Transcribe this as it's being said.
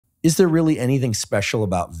Is there really anything special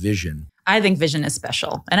about vision? I think vision is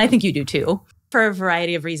special, and I think you do too, for a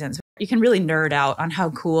variety of reasons. You can really nerd out on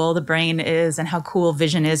how cool the brain is and how cool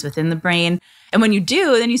vision is within the brain. And when you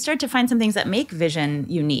do, then you start to find some things that make vision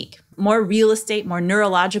unique. More real estate, more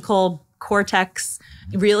neurological cortex.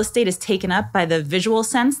 Real estate is taken up by the visual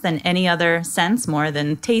sense than any other sense, more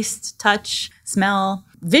than taste, touch, smell.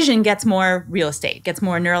 Vision gets more real estate, gets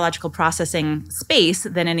more neurological processing space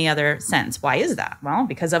than any other sense. Why is that? Well,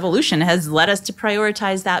 because evolution has led us to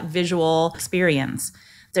prioritize that visual experience.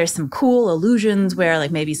 There's some cool illusions where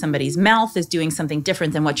like maybe somebody's mouth is doing something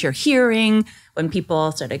different than what you're hearing. When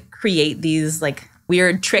people sort of create these like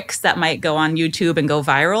weird tricks that might go on YouTube and go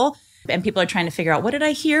viral, and people are trying to figure out, what did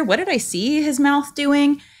I hear? What did I see his mouth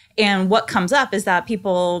doing? And what comes up is that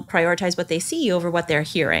people prioritize what they see over what they're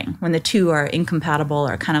hearing when the two are incompatible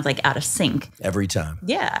or kind of like out of sync. Every time.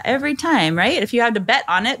 Yeah, every time, right? If you had to bet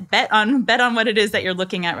on it, bet on what it is that you're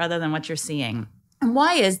looking at rather than what you're seeing. And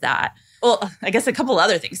why is that? Well, I guess a couple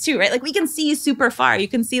other things too, right? Like we can see super far. You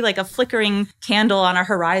can see like a flickering candle on a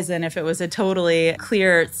horizon if it was a totally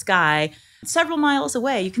clear sky. Several miles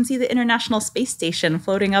away, you can see the International Space Station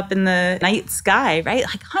floating up in the night sky, right?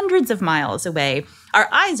 Like hundreds of miles away. Our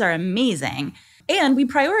eyes are amazing, and we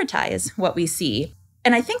prioritize what we see.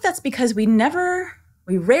 And I think that's because we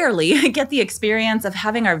rarely get the experience of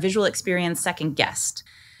having our visual experience second guessed.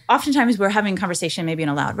 Oftentimes we're having a conversation maybe in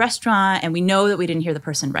a loud restaurant and we know that we didn't hear the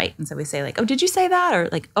person right. And so we say like, oh, did you say that? Or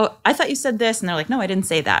like, oh, I thought you said this. And they're like, no, I didn't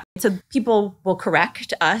say that. So people will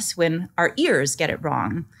correct us when our ears get it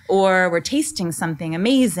wrong, or we're tasting something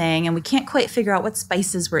amazing and we can't quite figure out what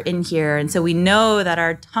spices were in here. And so we know that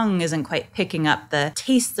our tongue isn't quite picking up the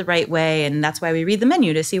taste the right way. And that's why we read the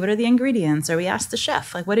menu to see what are the ingredients. Or we ask the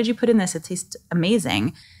chef, like, what did you put in this? It tastes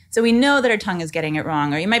amazing. So we know that our tongue is getting it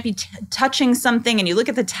wrong. Or you might be touching something and you look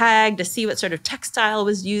at the tag to see what sort of textile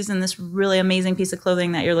was used in this really amazing piece of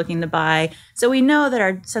clothing that you're looking to buy. So we know that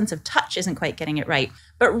our sense of touch isn't quite getting it right.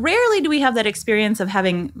 But rarely do we have that experience of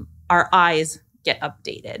having our eyes get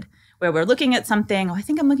updated, where we're looking at something. Oh, I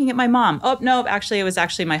think I'm looking at my mom. Oh, no, actually, it was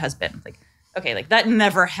actually my husband. Like, okay, like that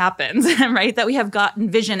never happens, right? That we have gotten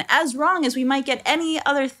vision as wrong as we might get any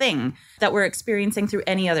other thing that we're experiencing through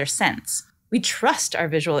any other sense. We trust our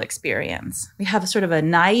visual experience. We have sort of a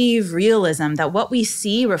naive realism that what we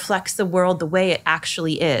see reflects the world the way it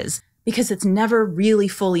actually is, because it's never really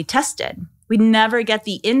fully tested. We never get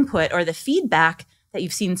the input or the feedback that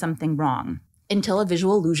you've seen something wrong until a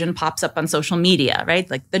visual illusion pops up on social media,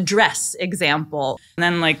 right? Like the dress example. And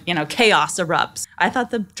then like, chaos erupts. I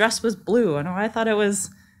thought the dress was blue. And I thought it was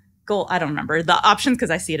gold. I don't remember the options because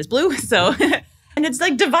I see it as blue. So... And it's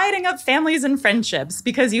like dividing up families and friendships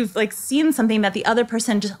because you've like seen something that the other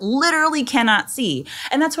person just literally cannot see.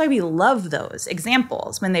 And that's why we love those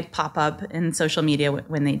examples when they pop up in social media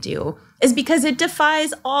when they do, is because it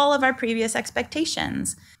defies all of our previous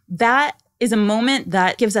expectations. That is a moment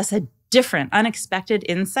that gives us a different, unexpected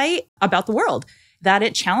insight about the world, that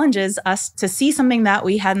it challenges us to see something that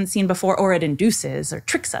we hadn't seen before, or it induces or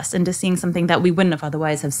tricks us into seeing something that we wouldn't have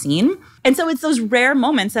otherwise have seen. And so it's those rare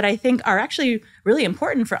moments that I think are actually really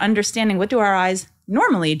important for understanding what do our eyes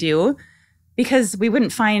normally do, because we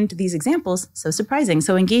wouldn't find these examples so surprising,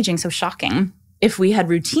 so engaging, so shocking if we had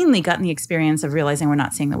routinely gotten the experience of realizing we're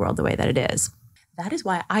not seeing the world the way that it is. That is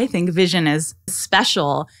why I think vision is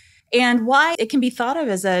special, and why it can be thought of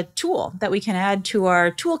as a tool that we can add to our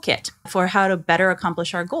toolkit for how to better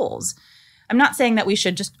accomplish our goals. I'm not saying that we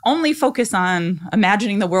should just only focus on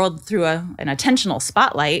imagining the world through an attentional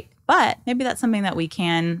spotlight, but maybe that's something that we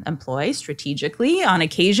can employ strategically on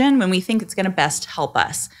occasion when we think it's going to best help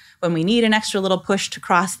us, when we need an extra little push to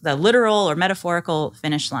cross the literal or metaphorical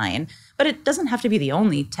finish line. But it doesn't have to be the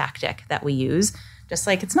only tactic that we use. Just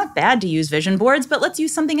like it's not bad to use vision boards, but let's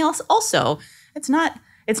use something else also. It's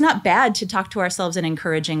not bad to talk to ourselves in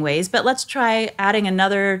encouraging ways, but let's try adding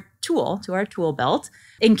another tool to our tool belt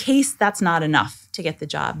in case that's not enough to get the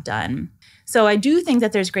job done. So I do think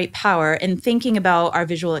that there's great power in thinking about our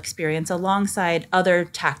visual experience alongside other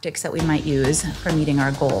tactics that we might use for meeting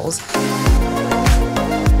our goals.